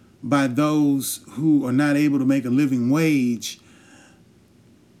by those who are not able to make a living wage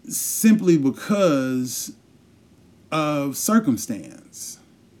simply because of circumstance.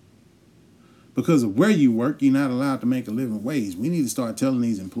 Because of where you work, you're not allowed to make a living wage. We need to start telling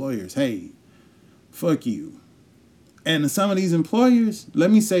these employers, hey, fuck you. And to some of these employers,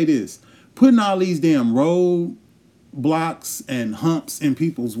 let me say this. Putting all these damn road blocks and humps in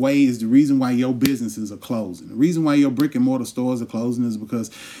people's way is the reason why your businesses are closing. The reason why your brick and mortar stores are closing is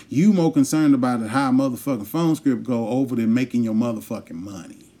because you more concerned about how a motherfucking phone script go over than making your motherfucking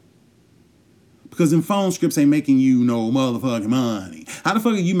money. Because them phone scripts ain't making you no motherfucking money. How the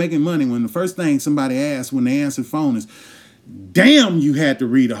fuck are you making money when the first thing somebody asks when they answer the phone is, damn, you had to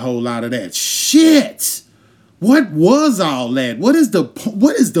read a whole lot of that shit. What was all that? What is the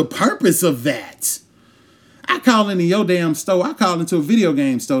purpose of that? I called into your damn store. I called into a video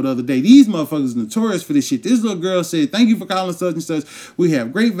game store the other day. These motherfuckers are notorious for this shit. This little girl said, thank you for calling such and such. We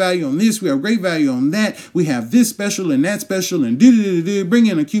have great value on this. We have great value on that. We have this special and that special and do-do-do-do. Bring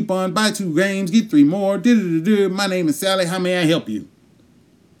in a coupon. Buy 2 games. Get 3 more. Do-do-do-do. My name is Sally. How may I help you?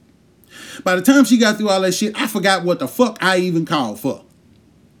 By the time she got through all that shit, I forgot what the fuck I even called for.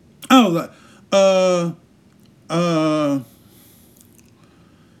 I was like,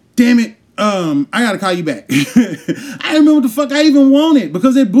 damn it. I gotta call you back. I didn't remember what the fuck I even wanted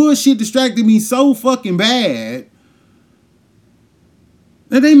because that bullshit distracted me so fucking bad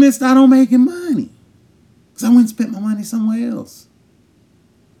that they missed out on making money. Because I went and spent my money somewhere else.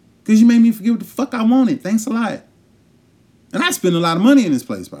 Because you made me forget what the fuck I wanted. Thanks a lot. And I spend a lot of money in this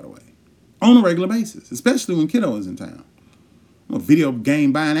place, by the way. On a regular basis. Especially when Kiddo is in town. I'm a video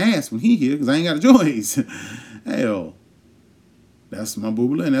game buying ass when he here because I ain't got a choice. Hell. That's my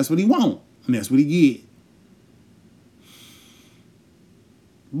boo-boo, and that's what he want. And that's what he get.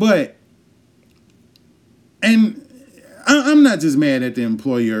 But, and I'm not just mad at the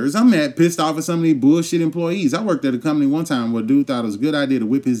employers. I'm pissed off at some of these bullshit employees. I worked at a company one time where a dude thought it was a good idea to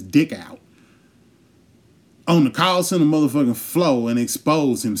whip his dick out on the call center motherfucking floor and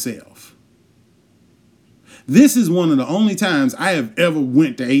expose himself. This is one of the only times I have ever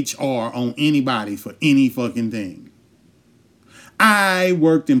went to HR on anybody for any fucking thing. I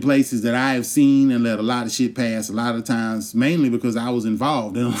worked in places that I have seen and let a lot of shit pass a lot of times, mainly because I was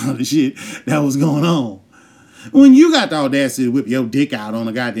involved in a lot of shit that was going on. When you got the audacity to whip your dick out on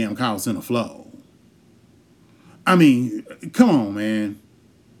a goddamn call center floor. I mean, come on, man.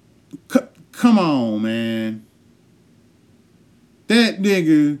 Come on, man. That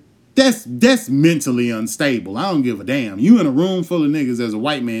nigga, that's mentally unstable. I don't give a damn. You in a room full of niggas as a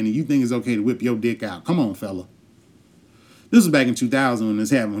white man and you think it's okay to whip your dick out. Come on, fella. This was back in 2000 when this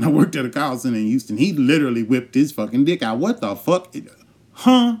happened. When I worked at a call center in Houston, he literally whipped his fucking dick out. What the fuck?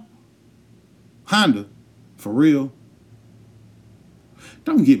 Huh? Honda? For real?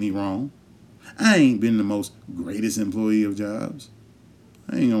 Don't get me wrong. I ain't been the most greatest employee of jobs.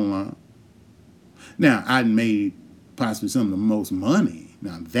 I ain't gonna lie. Now, I made possibly some of the most money.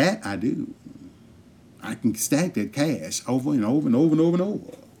 Now, that I do. I can stack that cash over and over and over and over and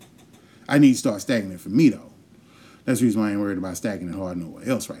over. I need to start stacking it for me, though. That's the reason why I ain't worried about stacking it hard nowhere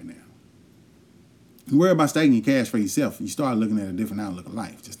else right now. You worry about stacking your cash for yourself, you start looking at a different outlook of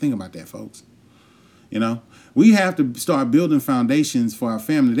life. Just think about that, folks. You know, we have to start building foundations for our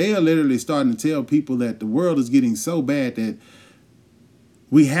family. They are literally starting to tell people that the world is getting so bad that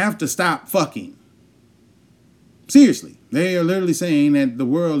we have to stop fucking. Seriously. They are literally saying that the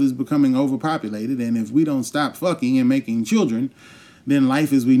world is becoming overpopulated, and if we don't stop fucking and making children, then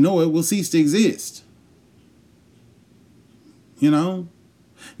life as we know it will cease to exist. You know?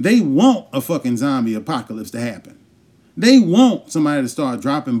 They want a fucking zombie apocalypse to happen. They want somebody to start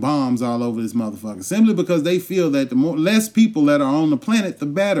dropping bombs all over this motherfucker simply because they feel that the less people that are on the planet, the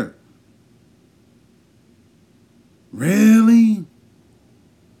better. Really?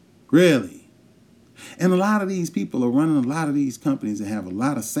 Really? And a lot of these people are running a lot of these companies that have a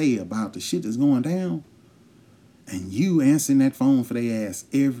lot of say about the shit that's going down. And you answering that phone for their ass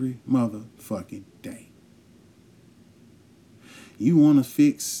every motherfucking day. You want to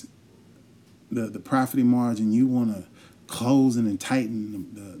fix the profiting margin. You want to close and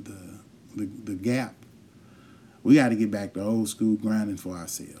tighten the gap. We got to get back to old school grinding for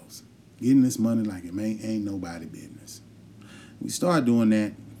ourselves. Getting this money like it ain't nobody business. We start doing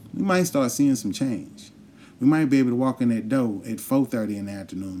that, we might start seeing some change. We might be able to walk in that door at 4:30 in the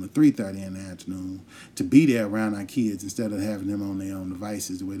afternoon or 3:30 in the afternoon to be there around our kids instead of having them on their own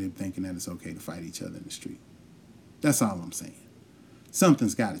devices the way they're thinking that it's okay to fight each other in the street. That's all I'm saying.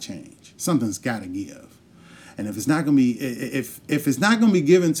 Something's got to change. Something's got to give. And if it's not going to be, if it's not going to be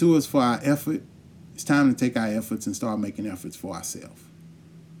given to us for our effort, it's time to take our efforts and start making efforts for ourselves.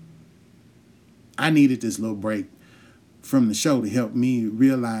 I needed this little break from the show to help me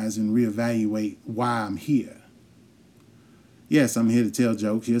realize and reevaluate why I'm here. Yes, I'm here to tell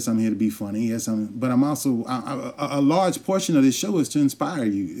jokes. Yes, I'm here to be funny. Yes, but I'm also, a large portion of this show is to inspire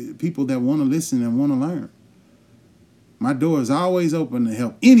you, people that want to listen and want to learn. My door is always open to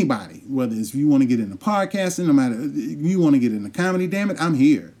help anybody, whether it's you want to get into podcasting, no matter if you want to get into comedy, damn it, I'm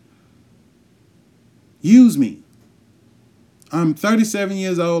here. Use me. I'm 37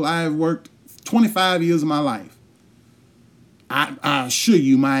 years old. I have worked 25 years of my life. I assure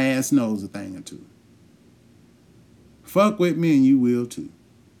you my ass knows a thing or two. Fuck with me and you will too.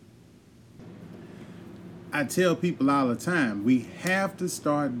 I tell people all the time, we have to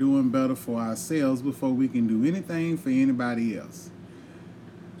start doing better for ourselves before we can do anything for anybody else.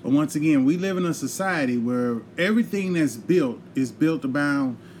 But once again, we live in a society where everything that's built is built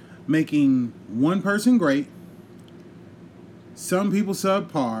around making one person great, some people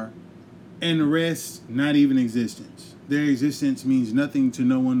subpar, and the rest not even existence. Their existence means nothing to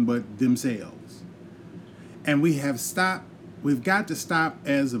no one but themselves. And we've got to stop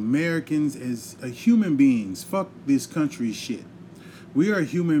as Americans, as human beings. Fuck this country shit. We are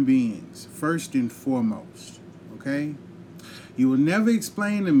human beings, first and foremost, okay? You will never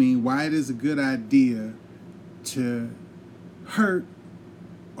explain to me why it is a good idea to hurt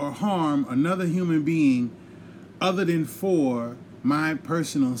or harm another human being other than for my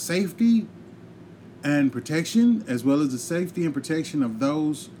personal safety and protection, as well as the safety and protection of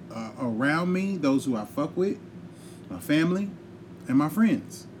those around me, those who I fuck with, my family, and my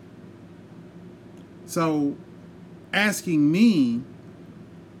friends. So asking me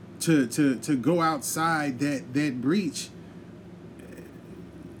to go outside that breach,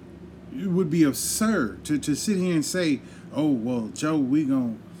 it would be absurd to sit here and say, oh, well, Joe, we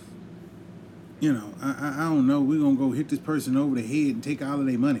gonna, I don't know, we're gonna go hit this person over the head and take all of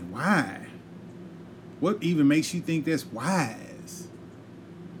their money. Why? What even makes you think that's wise?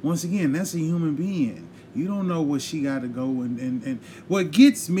 Once again, that's a human being. You don't know what she got to go and what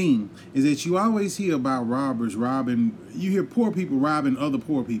gets me is that you always hear about robbers robbing. You hear poor people robbing other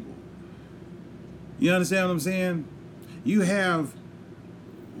poor people. You understand what I'm saying? You have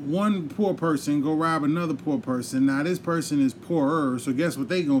one poor person go rob another poor person. Now this person is poorer, so guess what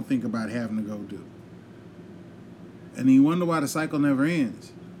they gonna think about having to go do? And you wonder why the cycle never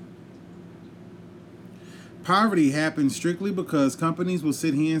ends. Poverty happens strictly because companies will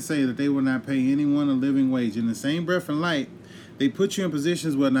sit here and say that they will not pay anyone a living wage. In the same breath and light, they put you in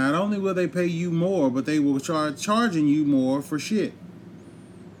positions where not only will they pay you more, but they will charging you more for shit.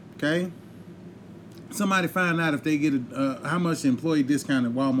 Okay? Somebody find out if they get how much the employee discount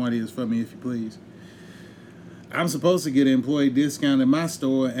at Walmart is for me, if you please. I'm supposed to get an employee discount at my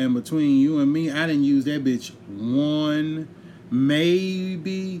store, and between you and me, I didn't use that bitch 1,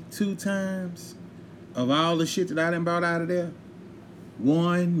 maybe 2 times. Of all the shit that I done bought out of there,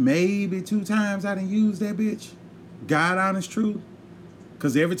 1, maybe 2 times I done used that bitch. God honest truth.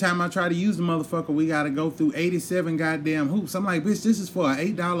 Because every time I try to use the motherfucker, we got to go through 87 goddamn hoops. I'm like, bitch, this is for an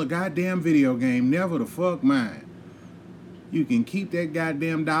 $8 goddamn video game. Never the fuck mine. You can keep that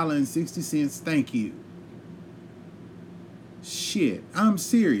goddamn $1.60. Thank you. Shit, I'm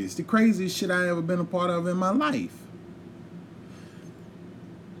serious. The craziest shit I ever been a part of in my life.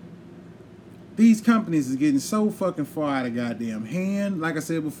 These companies is getting so fucking far out of goddamn hand. Like I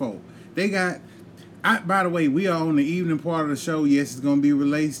said before, they got... by the way, we are on the evening part of the show. Yes, it's going to be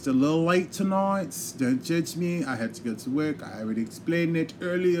released a little late tonight. Don't judge me. I had to go to work. I already explained it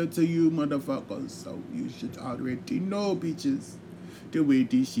earlier to you motherfuckers. So you should already know, bitches, the way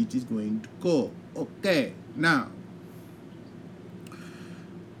this shit is going to go. Okay, now.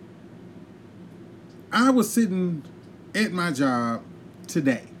 I was sitting at my job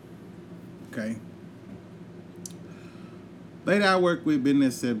today. Okay. Lady I work with, been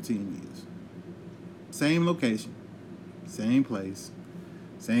there 17 years. Same location, same place,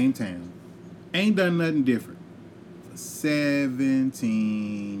 same town. Ain't done nothing different for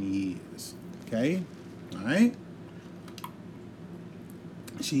 17 years. Okay? Alright?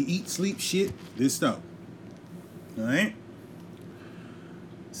 She eat, sleep, shit, this stuff. Alright?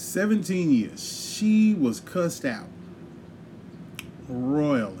 17 years. She was cussed out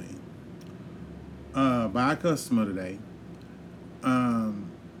royally by a customer today.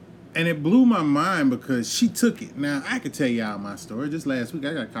 And it blew my mind because she took it. Now, I could tell y'all my story. Just last week,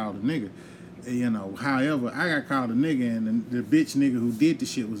 I got called a nigga. However, I got called a nigga, and the bitch nigga who did the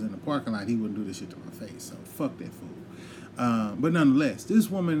shit was in the parking lot. He wouldn't do this shit to my face, so fuck that fool. But nonetheless, this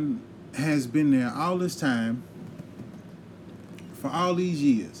woman has been there all this time, for all these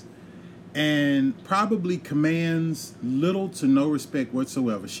years, and probably commands little to no respect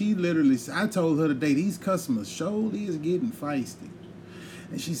whatsoever. She literally, I told her today, these customers surely is getting feisty.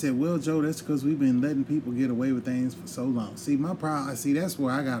 And she said, well, Joe, that's because we've been letting people get away with things for so long. See, that's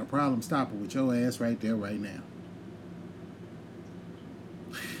where I got a problem stopping with your ass right there, right now.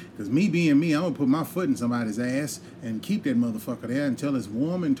 Because me being me, I'm going to put my foot in somebody's ass and keep that motherfucker there until it's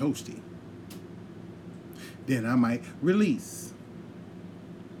warm and toasty. Then I might release.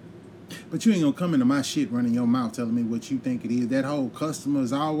 But you ain't going to come into my shit running your mouth telling me what you think it is. That whole customer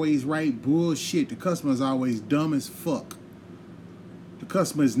is always right bullshit. The customer is always dumb as fuck. The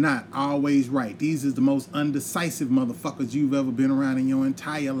customer is not always right. These is the most undecisive motherfuckers you've ever been around in your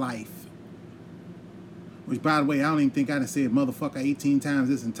entire life. Which, by the way, I don't even think I done said motherfucker 18 times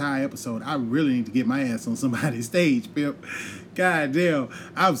this entire episode. I really need to get my ass on somebody's stage, Pip. God damn,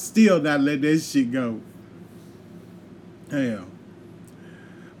 I'm still not letting that shit go. Hell.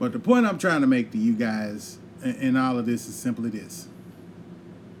 But the point I'm trying to make to you guys in all of this is simply this.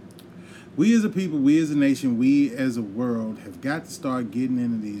 We as a people, we as a nation, we as a world have got to start getting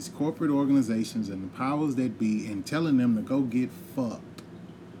into these corporate organizations and the powers that be and telling them to go get fucked.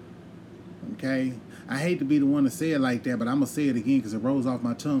 Okay? I hate to be the one to say it like that, but I'm going to say it again because it rolls off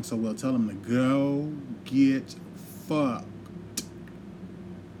my tongue, so we'll tell them to go get fucked.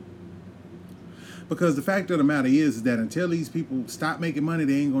 Because the fact of the matter is that until these people stop making money,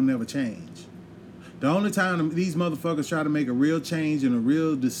 they ain't going to never change. The only time these motherfuckers try to make a real change and a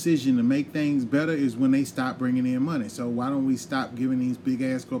real decision to make things better is when they stop bringing in money. So why don't we stop giving these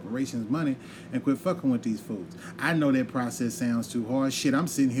big-ass corporations money and quit fucking with these fools? I know that process sounds too hard. Shit, I'm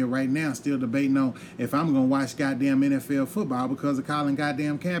sitting here right now still debating on if I'm going to watch goddamn NFL football because of Colin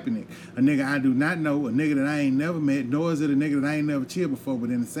goddamn Kaepernick. A nigga I do not know, a nigga that I ain't never met, nor is it a nigga that I ain't never cheered before,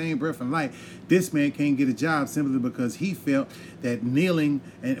 but in the same breath and light, this man can't get a job simply because he felt that kneeling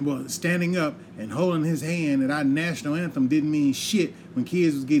and standing up and holding his hand at our national anthem didn't mean shit when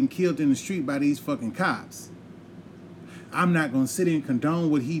kids was getting killed in the street by these fucking cops. I'm not going to sit here and condone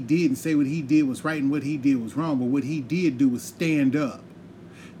what he did and say what he did was right and what he did was wrong, but what he did do was stand up.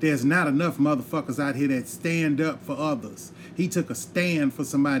 There's not enough motherfuckers out here that stand up for others. He took a stand for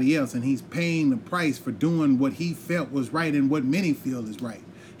somebody else, and he's paying the price for doing what he felt was right and what many feel is right.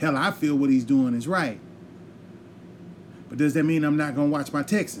 Hell, I feel what he's doing is right. But does that mean I'm not going to watch my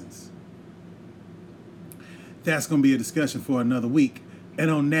Texans? That's going to be a discussion for another week. And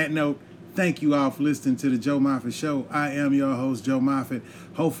on that note, thank you all for listening to the Joe Moffett Show. I am your host, Joe Moffett.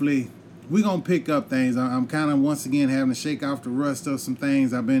 Hopefully, we're going to pick up things. I'm kind of, once again, having to shake off the rust of some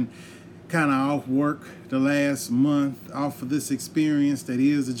things. I've been kind of off work the last month, off of this experience that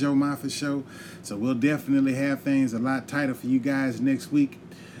is the Joe Moffett Show. So we'll definitely have things a lot tighter for you guys next week.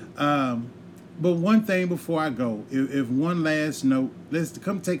 But one thing before I go, if one last note, let's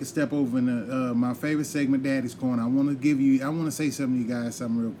come take a step over in my favorite segment, Daddy's Corner. I want to say something to you guys,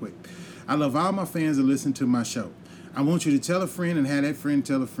 something real quick. I love all my fans that listen to my show. I want you to tell a friend and have that friend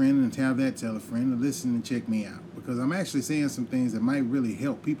tell a friend and have that tell a friend to listen and check me out. Because I'm actually saying some things that might really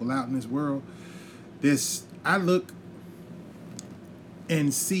help people out in this world. I look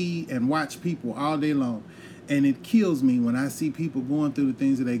and see and watch people all day long. And it kills me when I see people going through the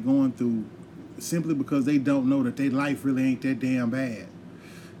things that they're going through simply because they don't know that their life really ain't that damn bad.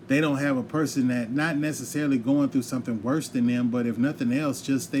 They don't have a person that not necessarily going through something worse than them, but if nothing else,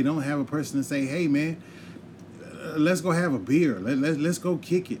 just they don't have a person to say, hey, man, let's go have a beer. Let's go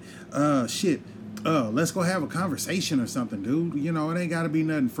kick it. Let's go have a conversation or something, dude. You know, it ain't got to be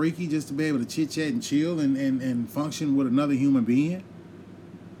nothing freaky just to be able to chit-chat and chill and function with another human being.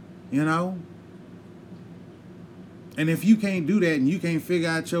 You know? And if you can't do that and you can't figure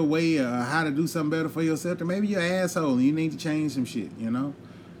out your way how to do something better for yourself, then maybe you're an asshole and you need to change some shit, you know?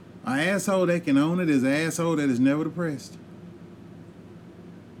 An asshole that can own it is an asshole that is never depressed.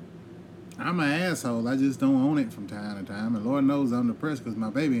 I'm an asshole. I just don't own it from time to time. And Lord knows I'm depressed because my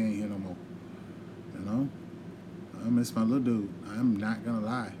baby ain't here no more. You know? I miss my little dude. I'm not going to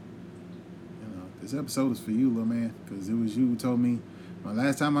lie. You know, this episode is for you, little man, because it was you who told me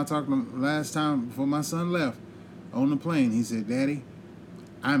last time before my son left, on the plane, he said, Daddy,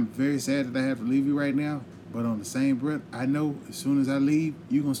 I'm very sad that I have to leave you right now, but on the same breath, I know as soon as I leave,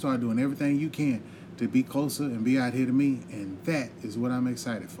 you're going to start doing everything you can to be closer and be out here to me, and that is what I'm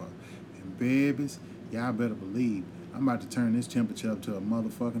excited for. And babies, y'all better believe I'm about to turn this temperature up to a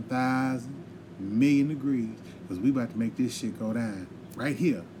motherfucking 1,000,000,000 degrees, because we about to make this shit go down right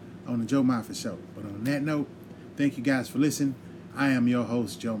here on the Joe Moffett Show. But on that note, thank you guys for listening. I am your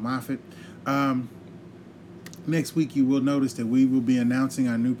host, Joe Moffett. Next week, you will notice that we will be announcing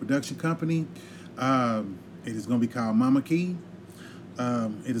our new production company. It is going to be called Mama Key.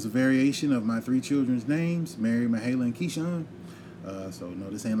 It is a variation of my 3 children's names, Mary, Mahala, and Keyshawn. So,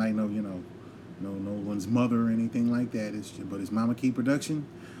 no, this ain't like no one's mother or anything like that. But it's Mama Key Production.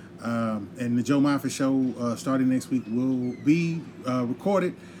 And the Joe Moffett Show, starting next week, will be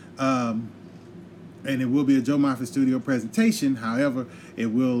recorded and it will be a Joe Moffett Studio presentation. However, it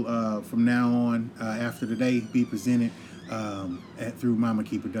will from now on, after today, be presented through Mama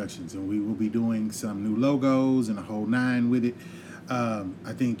Key Productions, and we will be doing some new logos and a whole nine with it.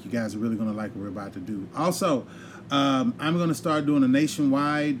 I think you guys are really going to like what we're about to do. Also, I'm going to start doing a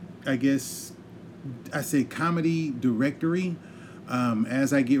nationwide, I guess, I say comedy directory.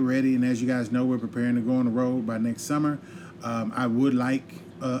 As I get ready, and as you guys know, we're preparing to go on the road by next summer. I would like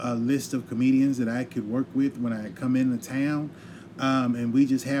a list of comedians that I could work with when I come into town. And we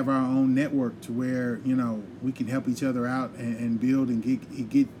just have our own network to where, you know, we can help each other out and build and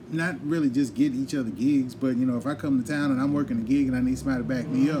get not really just get each other gigs, but, you know, if I come to town and I'm working a gig and I need somebody to back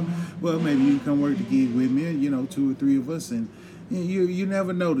me up, well, maybe you can come work the gig with me, you know, 2 or 3 of us, and you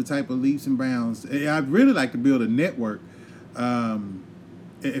never know the type of leaps and bounds. I'd really like to build a network.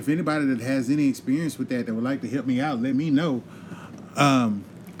 If anybody that has any experience with that would like to help me out, let me know.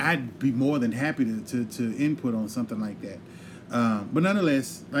 I'd be more than happy to input on something like that. But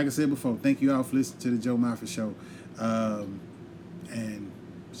nonetheless, like I said before, thank you all for listening to the Joe Moffett Show. And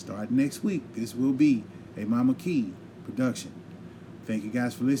starting next week, this will be a Mama Key production. Thank you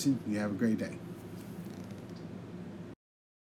guys for listening. You have a great day.